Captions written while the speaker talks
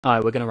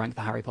Alright, we're going to rank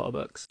the Harry Potter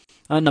books.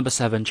 Number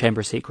 7,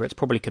 Chamber of Secrets.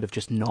 Probably could have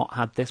just not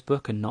had this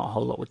book and not a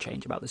whole lot would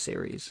change about the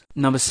series.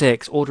 Number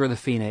 6, Order of the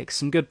Phoenix.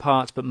 Some good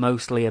parts, but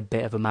mostly a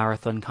bit of a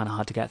marathon, kind of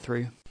hard to get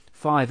through.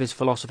 5 is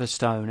Philosopher's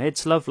Stone.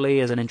 It's lovely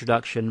as an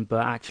introduction,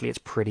 but actually it's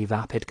pretty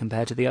vapid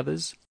compared to the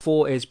others.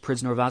 4 is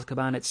Prisoner of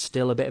Azkaban. It's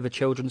still a bit of a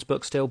children's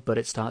book still, but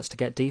it starts to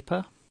get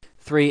deeper.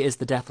 3 is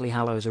The Deathly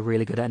Hallows, a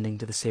really good ending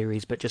to the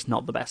series, but just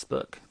not the best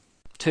book.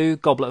 2,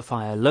 Goblet of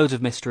Fire. Loads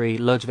of mystery,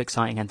 loads of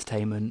exciting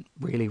entertainment,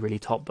 really, really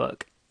top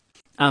book.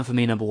 And for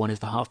me, number 1 is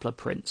The Half-Blood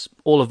Prince.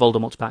 All of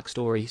Voldemort's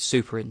backstory,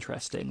 super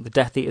interesting. The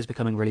Death Eaters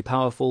becoming really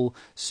powerful,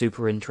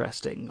 super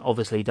interesting.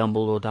 Obviously,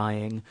 Dumbledore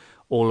dying,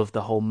 all of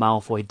the whole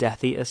Malfoy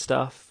Death Eater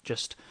stuff,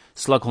 just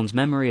Slughorn's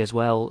memory as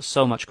well.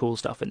 So much cool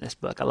stuff in this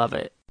book. I love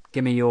it.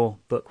 Give me your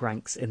book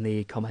ranks in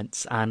the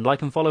comments, and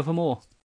like and follow for more.